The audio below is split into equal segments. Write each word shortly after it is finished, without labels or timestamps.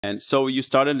And so you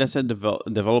started as a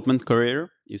development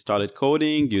career, you started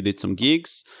coding, you did some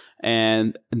gigs,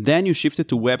 and then you shifted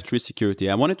to Web3 security.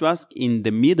 I wanted to ask, in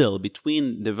the middle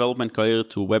between development career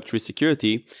to Web3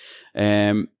 security,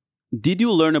 um, did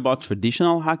you learn about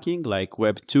traditional hacking, like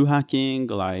Web2 hacking,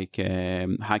 like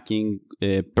hacking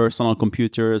personal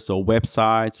computers or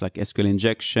websites, like SQL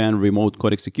injection, remote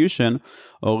code execution,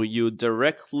 or you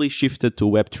directly shifted to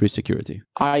Web3 security?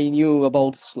 I knew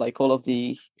about like all of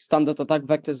the standard attack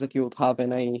vectors that you would have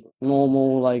in a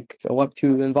normal like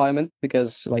Web2 environment,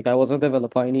 because like I was a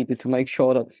developer, I needed to make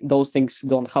sure that those things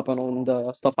don't happen on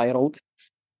the stuff I wrote.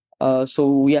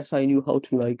 So yes, I knew how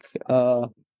to like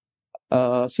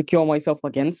secure myself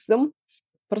against them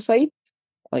per se.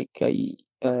 Like I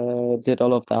did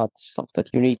all of that stuff that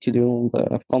you need to do on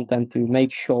the front end to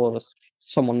make sure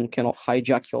someone cannot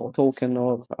hijack your token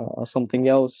or something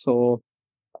else. So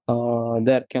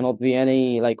there cannot be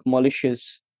any like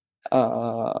malicious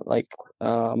XML,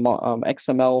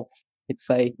 let's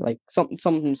say, like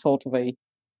some sort of a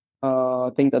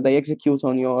thing that they execute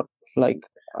on your like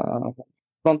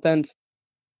front end.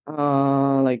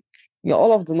 Like yeah,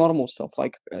 all of the normal stuff.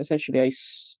 Like essentially,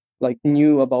 like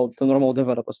knew about the normal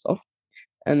developer stuff,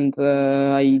 and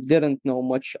I didn't know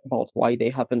much about why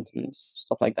they happened and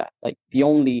stuff like that. Like the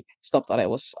only stuff that I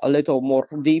was a little more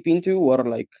deep into were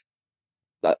like,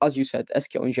 as you said,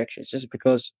 SQL injections, just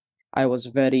because I was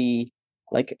very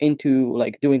like into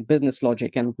like doing business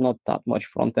logic and not that much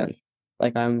front end.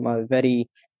 Like I'm a very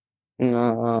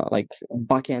like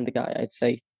back end guy, I'd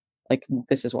say. Like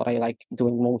this is what I like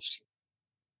doing most.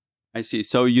 I see.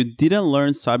 So you didn't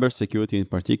learn cybersecurity in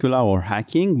particular or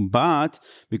hacking, but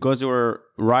because you were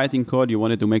writing code, you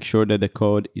wanted to make sure that the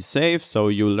code is safe. So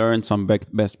you learned some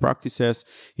best practices.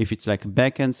 If it's like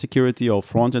backend security or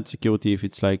front-end security, if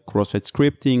it's like cross-site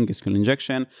scripting, SQL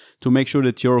injection, to make sure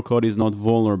that your code is not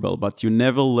vulnerable. But you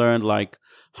never learned like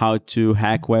how to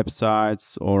hack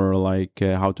websites or like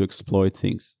how to exploit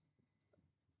things.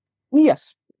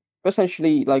 Yes,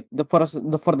 essentially, like the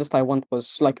furthest I went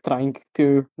was like trying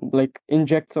to like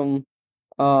inject some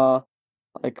uh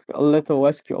like little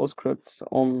SQL scripts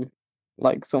on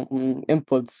like some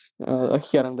inputs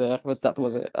here and there, but that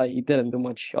was it. I didn't do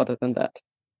much other than that.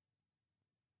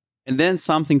 And then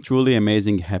something truly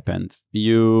amazing happened.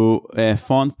 You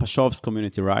found Pashov's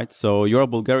community, right? So you're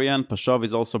Bulgarian, Pashov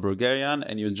is also Bulgarian,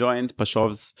 and you joined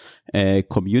Pashov's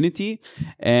community.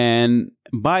 And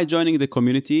by joining the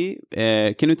community,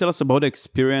 can you tell us about the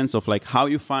experience of like how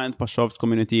you find Pashov's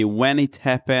community, when it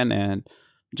happened, and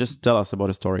just tell us about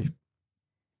the story.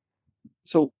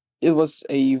 So it was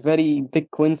a very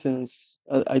big coincidence,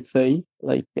 I'd say.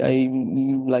 Like I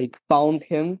like found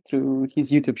him through his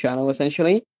YouTube channel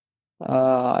essentially.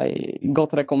 I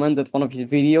got recommended one of his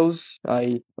videos.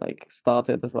 I like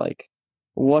started like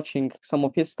watching some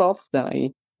of his stuff. Then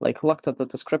I like looked at the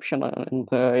description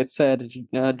and it said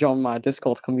join my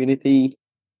Discord community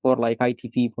for like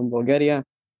ITP from Bulgaria.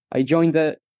 I joined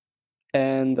it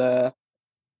and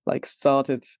like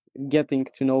started getting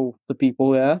to know the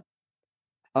people there.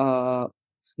 Uh,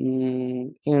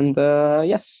 and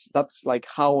yes, that's like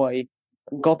how I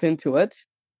got into it.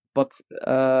 But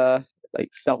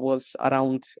like that was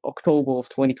around October of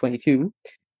 2022.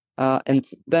 And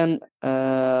then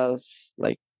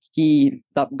like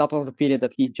that was the period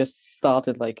that he just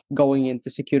started like going into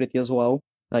security as well.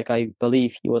 Like I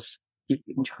believe he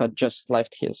had just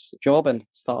left his job and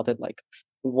started like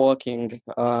working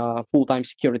full-time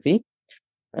security.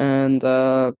 And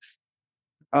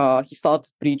he started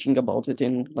preaching about it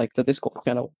in like the Discord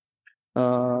channel.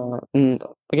 And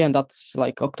again, that's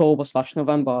like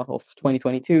October/November of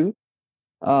 2022.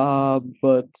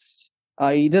 But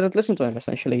I didn't listen to him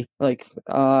essentially. Like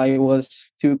I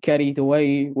was too carried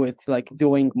away with like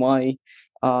doing my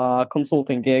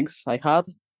consulting gigs I had.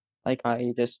 Like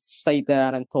I just stayed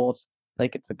there and thought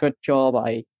like it's a good job.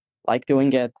 I like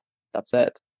doing it. That's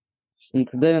it. And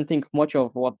didn't think much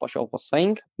of what Bashar was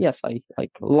saying. Yes, I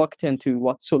like looked into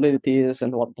what Solidity is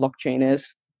and what blockchain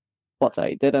is, but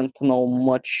I didn't know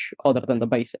much other than the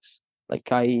basics. Like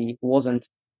I wasn't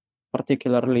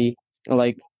particularly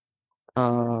like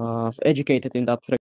educated in that